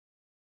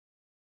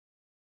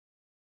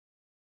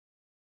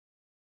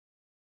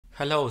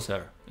Hello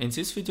there! In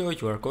this video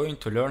you are going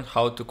to learn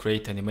how to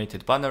create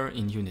animated banner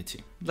in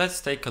Unity. Let's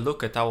take a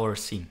look at our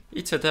scene.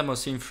 It's a demo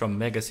scene from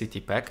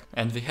Megacity pack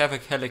and we have a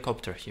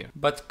helicopter here.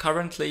 But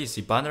currently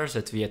the banner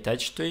that we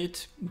attach to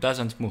it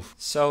doesn't move,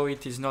 so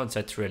it is not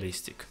that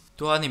realistic.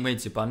 To animate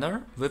the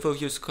banner, we will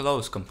use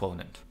close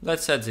component.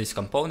 Let's add this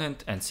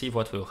component and see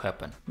what will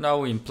happen.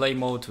 Now in play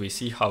mode we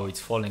see how it's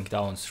falling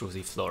down through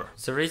the floor.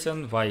 The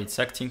reason why it's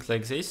acting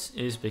like this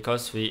is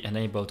because we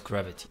enabled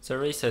gravity.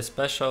 There is a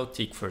special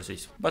tick for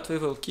this, but we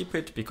will keep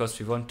it because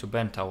we want to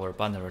bend our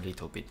banner a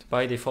little bit.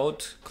 By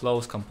default,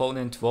 close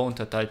component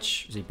won't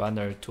attach the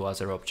banner to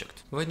other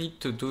object. We need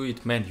to do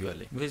it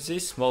manually. With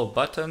this small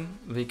button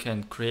we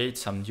can create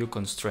some new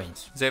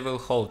constraints. They will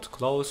hold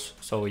close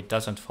so it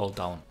doesn't fall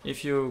down.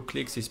 If you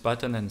click this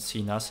button and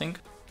see nothing,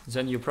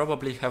 then you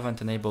probably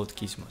haven't enabled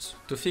gizmos.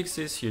 To fix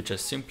this, you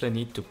just simply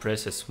need to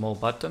press a small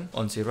button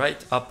on the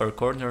right upper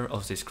corner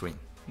of the screen.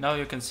 Now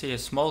you can see a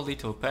small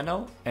little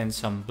panel and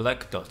some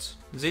black dots.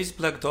 These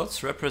black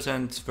dots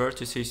represent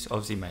vertices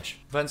of the mesh.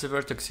 When the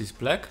vertex is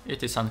black,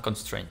 it is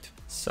unconstrained.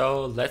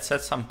 So let's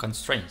add some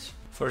constraints.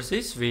 For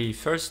this, we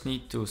first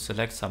need to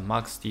select some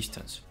max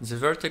distance. The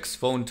vertex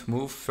won't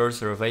move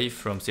further away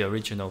from the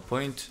original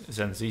point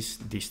than this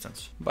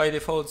distance. By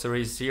default there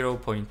is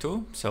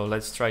 0.2, so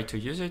let's try to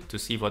use it to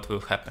see what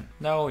will happen.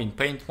 Now in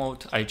paint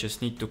mode I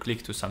just need to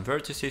click to some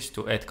vertices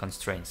to add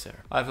constraints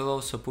there. I will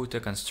also put a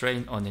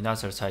constraint on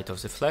another side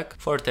of the flag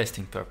for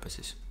testing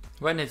purposes.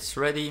 When it's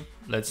ready,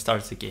 let's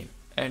start the game.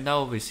 And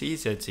now we see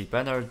that the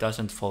banner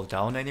doesn't fall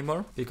down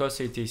anymore because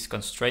it is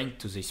constrained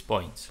to these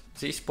points.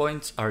 These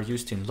points are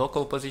used in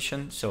local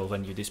position, so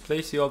when you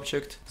displace the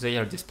object, they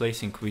are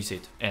displacing with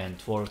it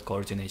and world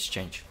coordinates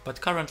change.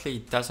 But currently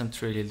it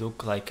doesn't really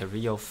look like a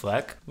real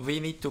flag. We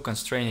need to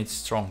constrain it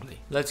strongly.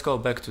 Let's go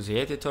back to the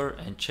editor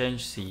and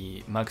change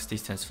the max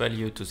distance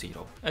value to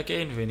 0.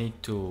 Again, we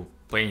need to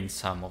paint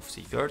some of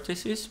the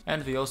vertices,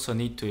 and we also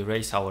need to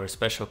erase our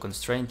special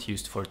constraint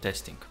used for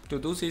testing. To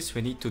do this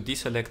we need to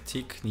deselect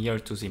tick near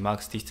to the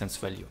max distance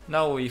value.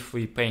 Now if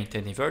we paint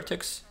any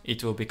vertex,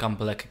 it will become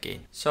black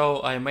again.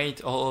 So I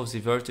made all of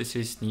the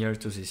vertices near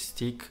to this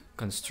tick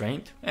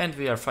constraint, and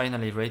we are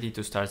finally ready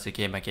to start the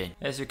game again.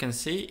 As you can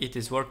see, it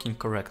is working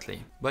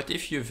correctly. But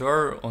if you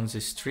were on the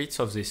streets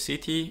of the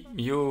city,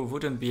 you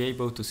wouldn't be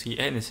able to see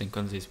anything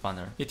on this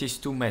banner. It is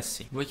too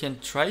messy. We can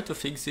try to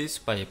fix this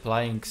by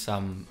applying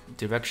some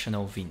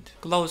directional wind.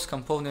 Close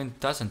component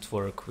doesn't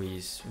work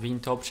with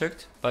wind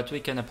object, but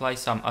we can apply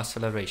some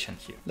acceleration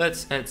here.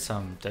 Let's add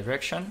some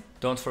direction.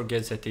 Don't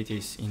forget that it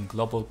is in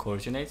global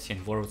coordinates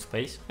in world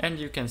space, and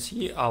you can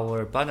see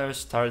our banner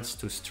starts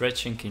to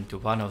stretching into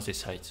one of the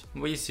sides.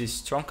 With this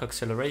strong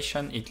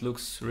acceleration it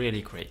looks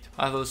really great.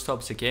 I will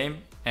stop the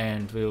game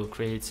and we'll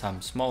create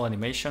some small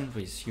animation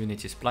with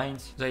Unity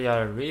splines. They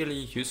are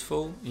really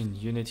useful in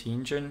Unity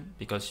engine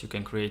because you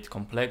can create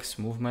complex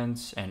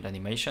movements and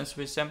animations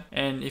with them,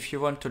 and if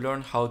you want to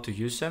learn how to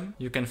use them,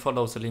 you can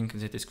follow the link in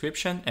the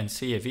description and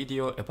see a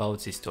video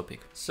about this topic.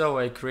 So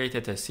I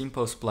created a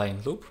simple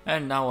spline loop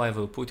and now I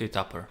will put it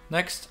upper.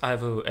 Next I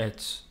will add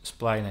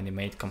spline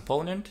animate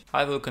component.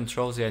 I will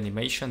control the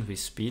animation with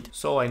speed,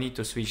 so I need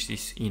to switch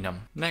this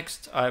enum.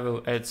 Next I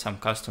will add some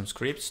custom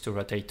scripts to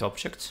rotate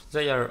objects.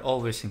 They are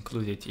always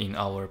included in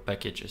our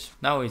packages.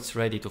 Now it's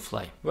ready to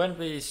fly. When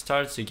we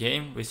start the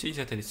game, we see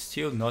that it's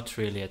still not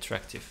really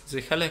attractive. The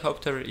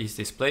helicopter is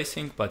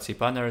displacing, but the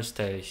banner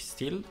stays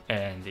still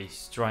and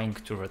is trying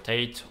to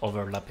rotate,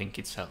 overlapping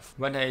itself.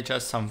 When I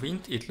adjust some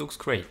wind, it looks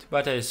great,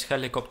 but as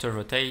helicopter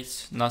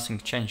rotates, nothing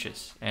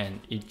changes and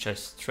it's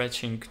just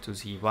stretching to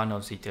the one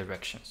of the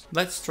directions.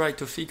 Let's try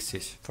to fix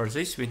this. For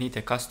this we need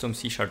a custom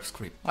C#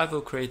 script. I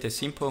will create a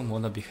simple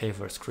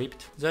monobehavior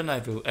script, then I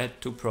will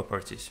add two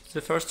properties.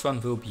 The first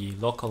one will be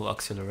local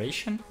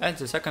acceleration and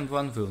the second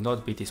one will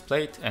not be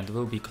displayed and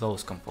will be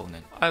close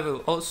component. I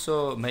will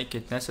also make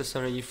it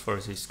necessary for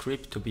this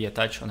script to be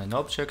attached on an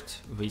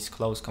object with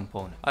close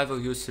component. I will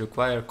use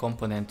require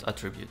component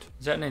attribute.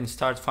 Then in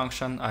start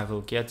function I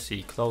will get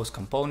the close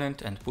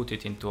component and put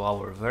it into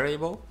our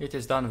variable. It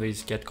is done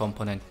with get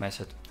component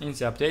method. In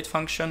the update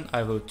function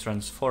I will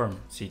transform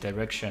the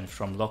direction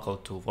from local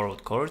to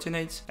world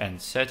coordinates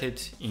and set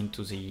it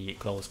into the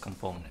close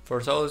component.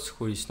 For those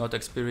who is not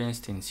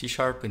experienced in C#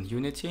 in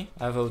Unity,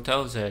 I will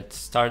tell that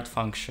start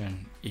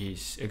function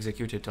is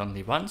executed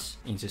only once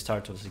in the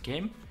start of the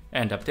game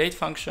and update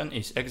function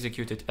is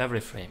executed every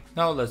frame.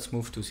 Now let's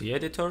move to the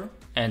editor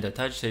and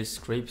attach this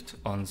script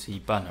on the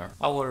banner.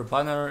 Our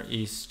banner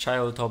is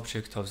child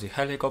object of the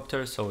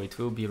helicopter, so it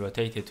will be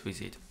rotated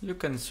with it. You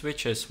can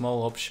switch a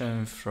small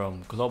option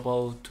from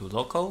global to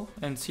local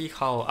and see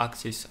how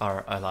axes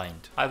are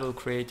aligned. I will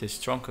create a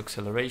strong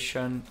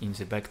acceleration in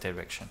the back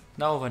direction.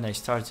 Now when I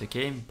start the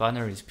game,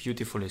 banner is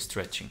beautifully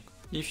stretching.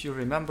 If you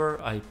remember,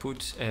 I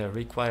put a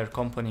require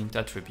component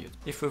attribute.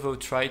 If we will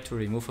try to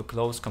remove a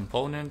close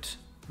component,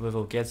 we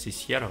will get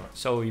this error.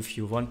 So if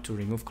you want to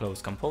remove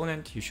close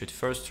component, you should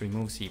first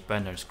remove the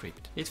banner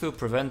script. It will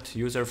prevent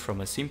user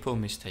from a simple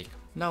mistake.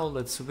 Now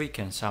let's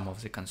weaken some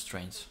of the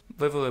constraints.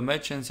 We will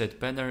imagine that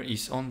banner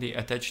is only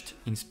attached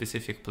in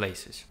specific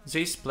places.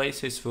 These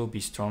places will be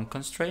strong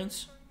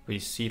constraints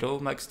with 0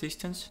 max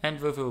distance,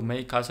 and we will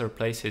make other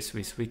places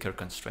with weaker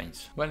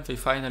constraints. When we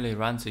finally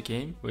run the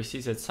game, we see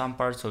that some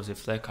parts of the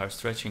flag are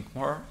stretching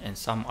more and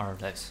some are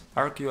less.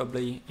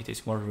 Arguably, it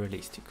is more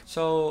realistic.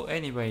 So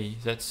anyway,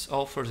 that's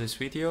all for this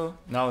video.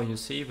 Now you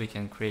see we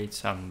can create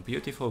some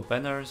beautiful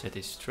banner that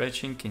is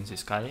stretching in the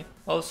sky.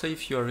 Also,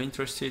 if you are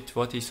interested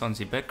what is on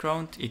the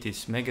background, it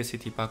is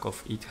Megacity pack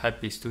of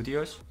ithappy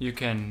studios. You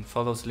can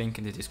follow the link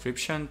in the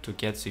description to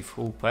get the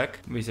full pack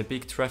with a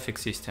big traffic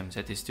system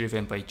that is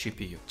driven by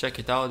GPU. Check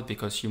it out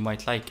because you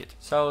might like it.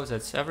 So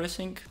that's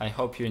everything. I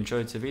hope you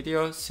enjoyed the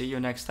video. See you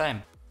next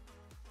time.